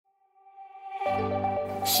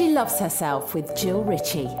She Loves Herself with Jill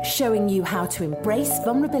Ritchie, showing you how to embrace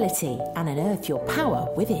vulnerability and unearth your power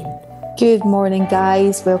within. Good morning,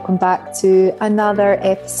 guys. Welcome back to another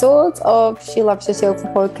episode of She Loves Herself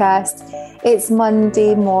podcast. It's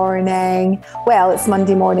Monday morning. Well, it's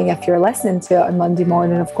Monday morning if you're listening to it on Monday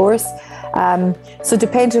morning, of course. So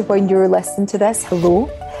depending on when you're listening to this,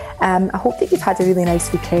 hello. I hope that you've had a really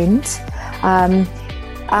nice weekend.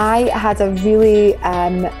 I had a really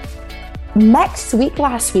mixed week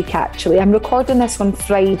last week, actually. I'm recording this on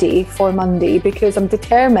Friday for Monday because I'm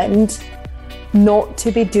determined not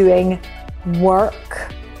to be doing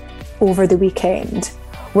work over the weekend,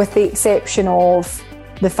 with the exception of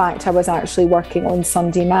the fact I was actually working on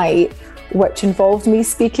Sunday night, which involved me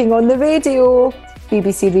speaking on the radio,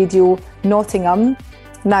 BBC Radio Nottingham.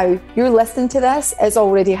 Now, you're listening to this, it's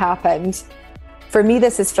already happened. For me,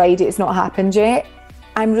 this is Friday, it's not happened yet.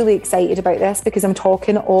 I'm really excited about this because I'm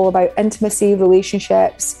talking all about intimacy,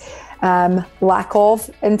 relationships, lack of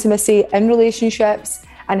intimacy in relationships,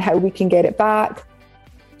 and how we can get it back.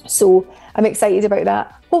 So I'm excited about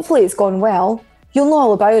that. Hopefully it's gone well. You'll know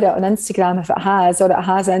all about it on Instagram if it has or it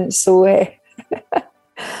hasn't. So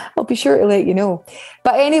I'll be sure to let you know.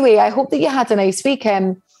 But anyway, I hope that you had a nice week.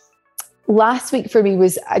 Last week for me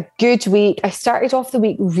was a good week. I started off the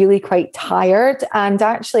week really quite tired, and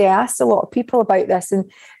actually I asked a lot of people about this and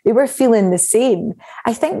they were feeling the same.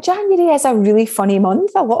 I think January is a really funny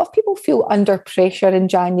month. A lot of people feel under pressure in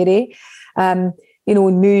January. New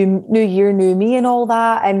year, new me and all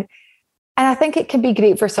that. And I think it can be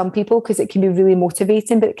great for some people because it can be really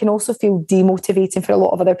motivating, but it can also feel demotivating for a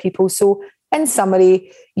lot of other people. So in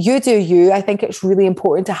summary, you do you. I think it's really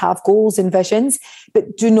important to have goals and visions,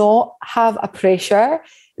 but do not have a pressure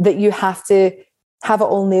that you have to have it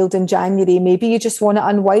all nailed in January. Maybe you just want to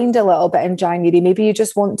unwind a little bit in January. Maybe you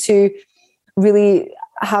just want to really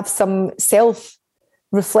have some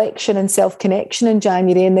self-reflection and self-connection in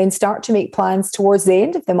January, and then start to make plans towards the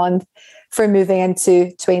end of the month for moving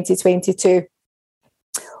into 2022.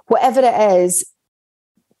 Whatever it is,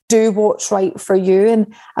 do what's right for you.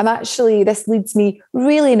 And this leads me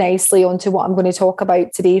really nicely onto what I'm going to talk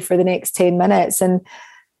about today for the next 10 minutes. And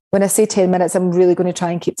when I say 10 minutes, I'm really going to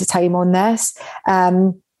try and keep the time on this.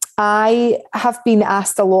 I have been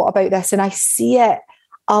asked a lot about this, and I see it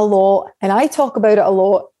a lot, and I talk about it a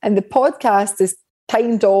lot. And the podcast is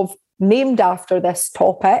kind of named after this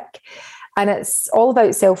topic, and it's all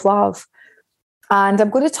about self-love. And I'm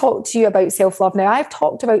going to talk to you about self-love. Now, I've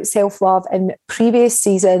talked about self-love in previous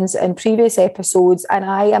seasons and previous episodes, and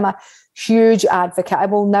I am a huge advocate. I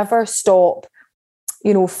will never stop,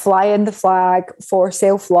 flying the flag for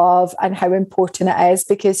self-love and how important it is,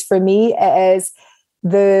 because for me, it's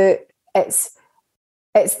the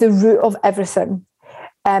root of everything.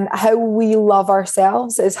 How we love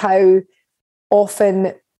ourselves is how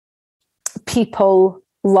often people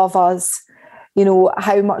love us.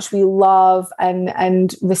 How much we love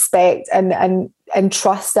and respect and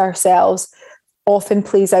trust ourselves often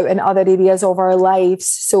plays out in other areas of our lives.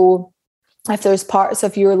 So if there's parts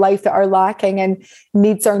of your life that are lacking and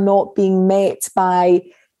needs are not being met by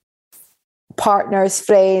partners,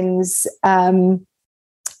 friends,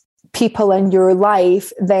 people in your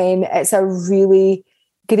life, then it's a really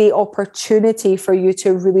great opportunity for you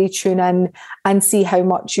to really tune in and see how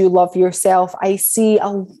much you love yourself. I see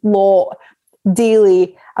a lot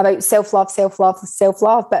daily about self-love.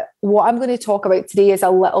 But what I'm going to talk about today is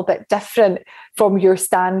a little bit different from your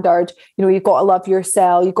standard. You've got to love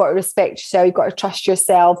yourself, you've got to respect yourself, you've got to trust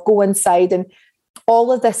yourself, go inside. And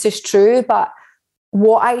all of this is true. But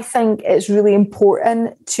what I think is really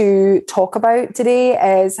important to talk about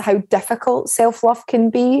today is how difficult self-love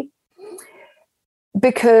can be.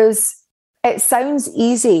 Because it sounds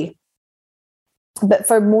easy, but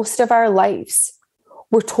for most of our lives,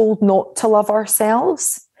 we're told not to love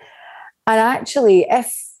ourselves. And actually,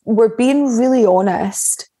 if we're being really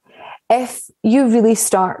honest, if you really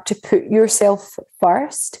start to put yourself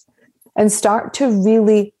first and start to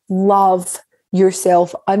really love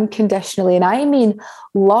yourself unconditionally, and I mean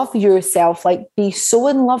love yourself, like be so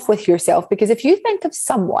in love with yourself, because if you think of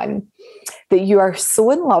someone that you are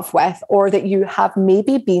so in love with, or that you have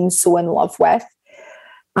maybe been so in love with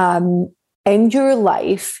in your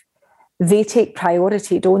life, they take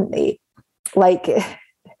priority, don't they? Like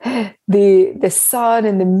the sun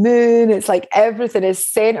and the moon, it's like everything is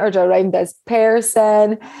centered around this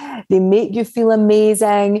person. They make you feel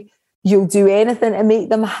amazing. You'll do anything to make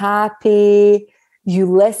them happy. You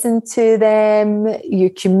listen to them.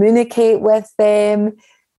 You communicate with them.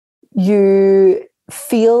 You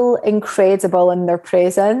feel incredible in their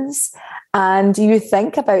presence. And you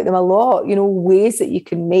think about them a lot, ways that you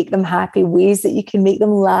can make them happy, ways that you can make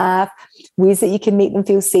them laugh, ways that you can make them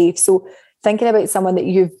feel safe. So thinking about someone that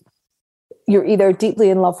you're either deeply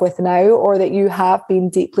in love with now or that you have been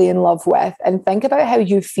deeply in love with, and think about how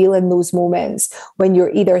you feel in those moments when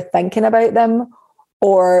you're either thinking about them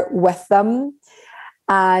or with them,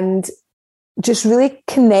 and just really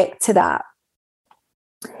connect to that.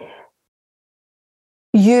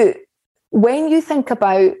 When you think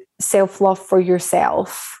about self-love for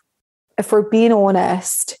yourself, if we're being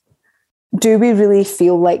honest, do we really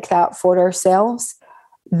feel like that for ourselves?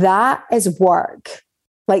 That is work.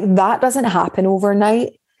 Like, that doesn't happen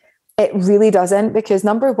overnight. It really doesn't, because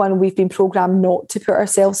number one, we've been programmed not to put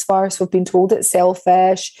ourselves first. We've been told it's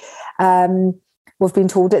selfish. We've been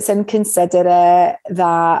told it's inconsiderate,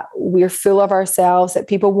 that we're full of ourselves, that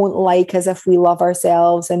people won't like us if we love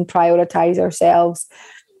ourselves and prioritize ourselves.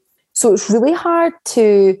 So it's really hard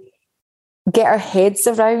to get our heads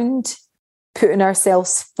around putting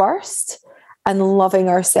ourselves first and loving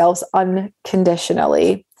ourselves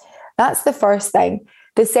unconditionally. That's the first thing.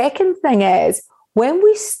 The second thing is, when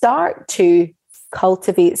we start to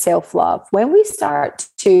cultivate self-love, when we start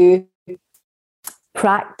to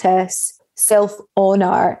practice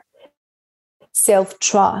self-honor,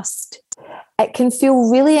 self-trust, it can feel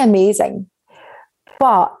really amazing,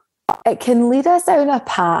 but it can lead us down a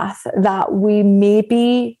path that we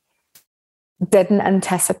maybe didn't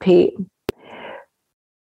anticipate.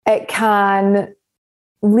 It can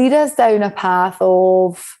lead us down a path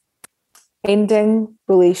of ending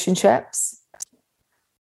relationships,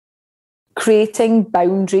 creating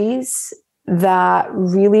boundaries that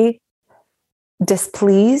really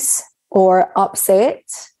displease or upset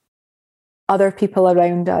other people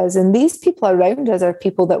around us. And these people around us are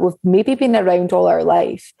people that we've maybe been around all our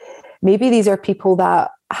life. Maybe these are people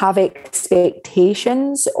that have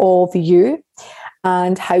expectations of you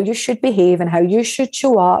and how you should behave and how you should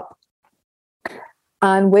show up.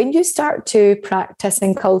 And when you start to practice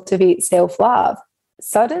and cultivate self-love,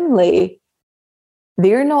 suddenly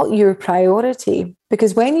they're not your priority.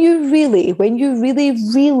 Because when you really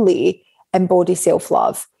embody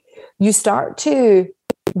self-love, you start to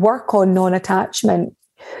work on non-attachment.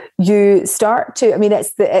 You start to,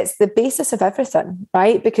 it's the basis of everything,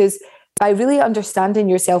 right? Because by really understanding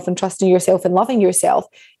yourself and trusting yourself and loving yourself,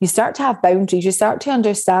 you start to have boundaries. You start to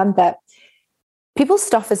understand that people's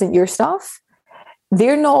stuff isn't your stuff.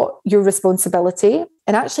 They're not your responsibility.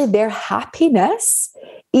 And actually their happiness,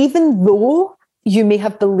 even though you may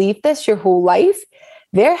have believed this your whole life,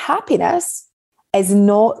 their happiness is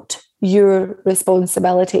not your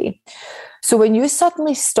responsibility. So when you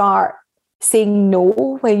suddenly start saying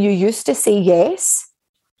no, when you used to say yes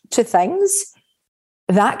to things,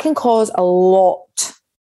 that can cause a lot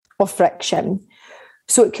of friction.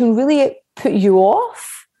 So it can really put you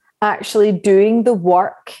off actually doing the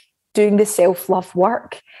work, doing the self-love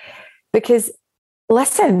work. Because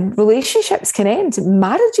listen, relationships can end,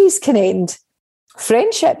 marriages can end,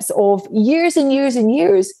 friendships of years and years and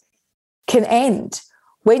years can end.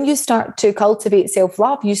 When you start to cultivate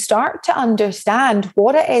self-love, you start to understand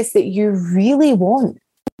what it is that you really want,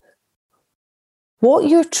 what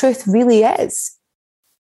your truth really is,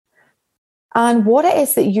 and what it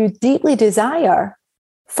is that you deeply desire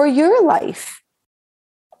for your life.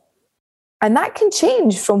 And that can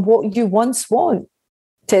change from what you once wanted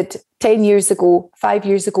 10 years ago, 5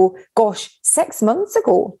 years ago, 6 months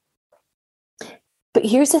ago. But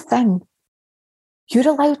here's the thing, you're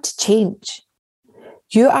allowed to change.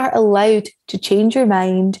 You are allowed to change your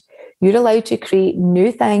mind. You're allowed to create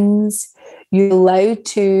new things. You're allowed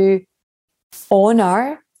to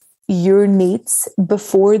honor your needs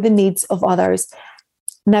before the needs of others.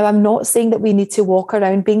 Now, I'm not saying that we need to walk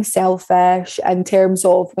around being selfish in terms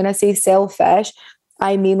of, when I say selfish,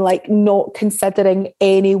 I mean like not considering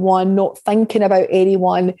anyone, not thinking about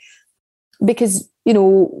anyone, because, we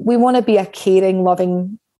want to be a caring,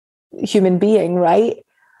 loving human being, right?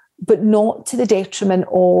 But not to the detriment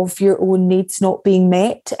of your own needs not being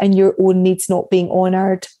met and your own needs not being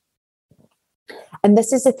honoured. And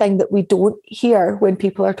this is the thing that we don't hear when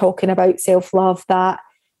people are talking about self-love, that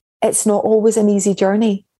it's not always an easy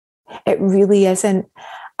journey. It really isn't.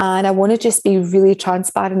 And I want to just be really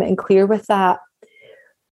transparent and clear with that.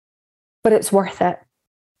 But it's worth it.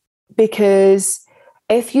 Because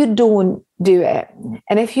if you don't do it,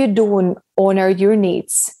 and if you don't honour your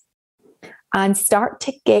needs, and start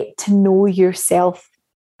to get to know yourself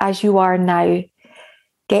as you are now,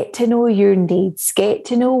 get to know your needs, get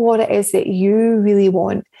to know what it is that you really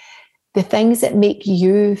want, the things that make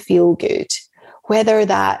you feel good, whether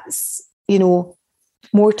that's,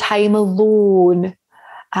 more time alone,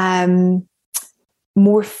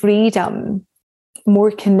 more freedom,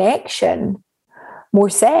 more connection, more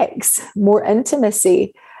sex, more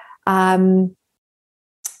intimacy.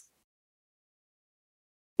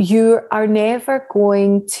 You are never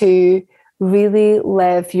going to really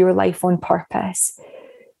live your life on purpose.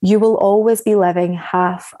 You will always be living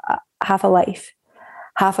half a life,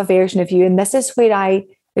 half a version of you. And this is where I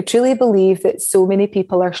truly believe that so many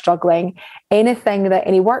people are struggling.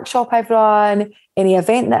 Any workshop I've run, any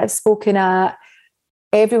event that I've spoken at,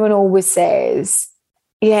 everyone always says,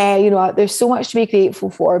 yeah, there's so much to be grateful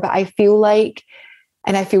for, but I feel like,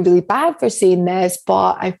 and I feel really bad for saying this,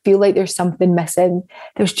 but I feel like there's something missing.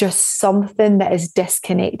 There's just something that is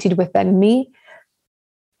disconnected within me.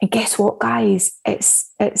 And guess what, guys?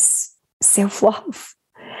 It's self-love.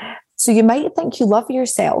 So you might think you love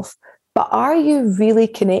yourself, but are you really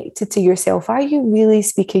connected to yourself? Are you really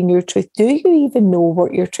speaking your truth? Do you even know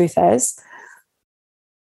what your truth is?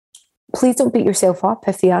 Please don't beat yourself up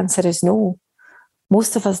if the answer is no.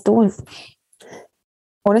 Most of us don't.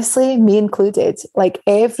 Honestly, me included. Like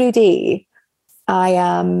every day, I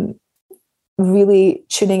am really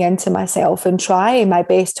tuning into myself and trying my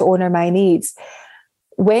best to honor my needs.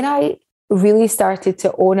 When I really started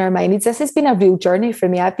to honor my needs, this has been a real journey for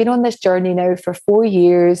me. I've been on this journey now for 4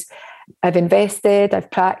 years. I've invested,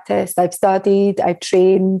 I've practiced, I've studied, I've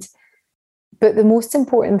trained. But the most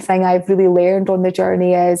important thing I've really learned on the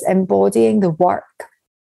journey is embodying the work.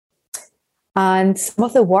 And some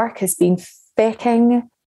of the work has been fucking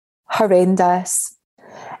horrendous.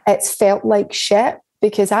 It's felt like shit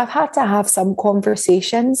because I've had to have some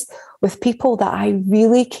conversations with people that I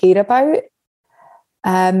really care about.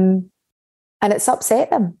 And it's upset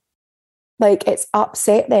them. Like it's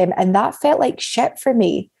upset them. And that felt like shit for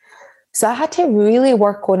me. So I had to really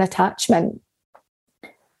work on attachment.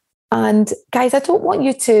 And guys, I don't want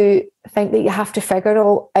you to think that you have to figure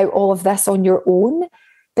out all of this on your own.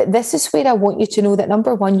 But this is where I want you to know that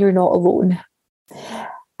number one, you're not alone.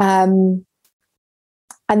 And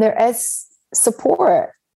there is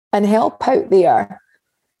support and help out there.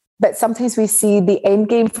 But sometimes we see the end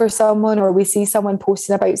game for someone, or we see someone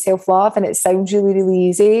posting about self-love and it sounds really, really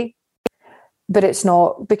easy, but it's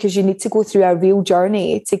not, because you need to go through a real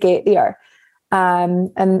journey to get there.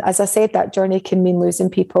 And as I said, that journey can mean losing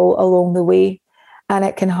people along the way, and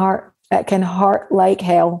it can hurt. It can hurt like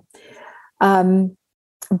hell.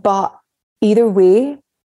 But either way,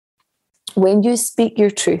 when you speak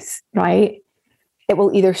your truth, right, it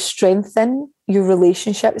will either strengthen your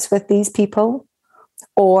relationships with these people,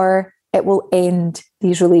 or it will end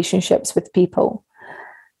these relationships with people.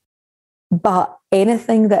 But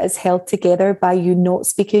anything that is held together by you not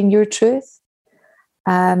speaking your truth,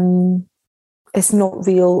 is not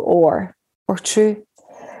real or true.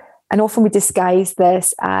 And often we disguise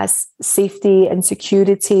this as safety and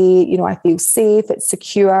security. I feel safe, it's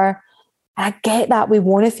secure. I get that. We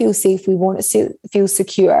want to feel safe, we want to feel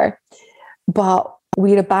secure, but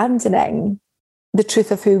we're abandoning the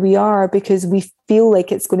truth of who we are because we feel like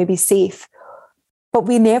it's going to be safe. But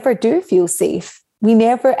we never do feel safe. We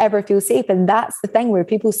never ever feel safe. And that's the thing where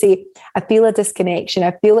people say, I feel a disconnection,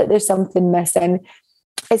 I feel like there's something missing.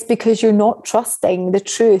 It's because you're not trusting the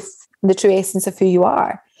truth, the true essence of who you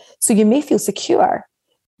are. So you may feel secure,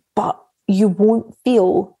 but you won't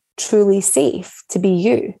feel truly safe to be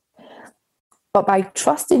you. But by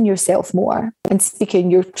trusting yourself more and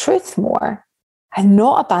speaking your truth more and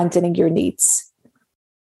not abandoning your needs,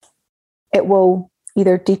 it will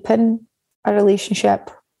either deepen a relationship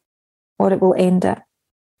or it will end it.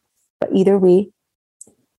 But either way,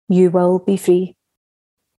 you will be free.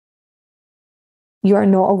 You are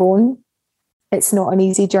not alone. It's not an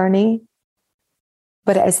easy journey,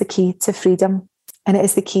 but it is the key to freedom, and it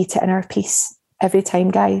is the key to inner peace every time,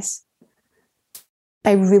 guys.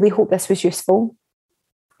 I really hope this was useful.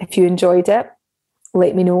 If you enjoyed it,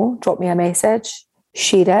 let me know. Drop me a message.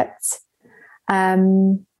 Share it.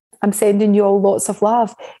 I'm sending you all lots of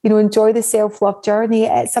love. Enjoy the self-love journey.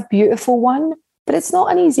 It's a beautiful one, but it's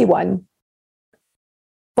not an easy one.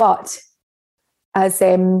 But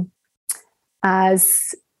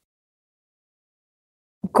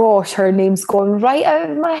gosh, her name's gone right out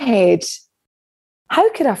of my head. How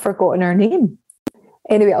could I have forgotten her name?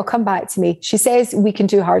 Anyway, it'll come back to me. She says we can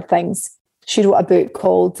do hard things. She wrote a book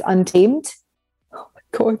called Untamed. Oh my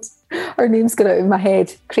God, her name's gone out of my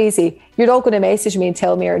head. Crazy. You're all going to message me and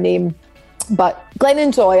tell me her name. But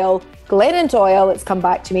Glennon Doyle, it's come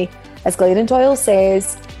back to me. As Glennon Doyle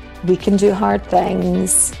says, we can do hard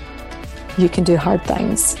things. You can do hard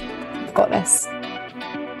things. I've got this.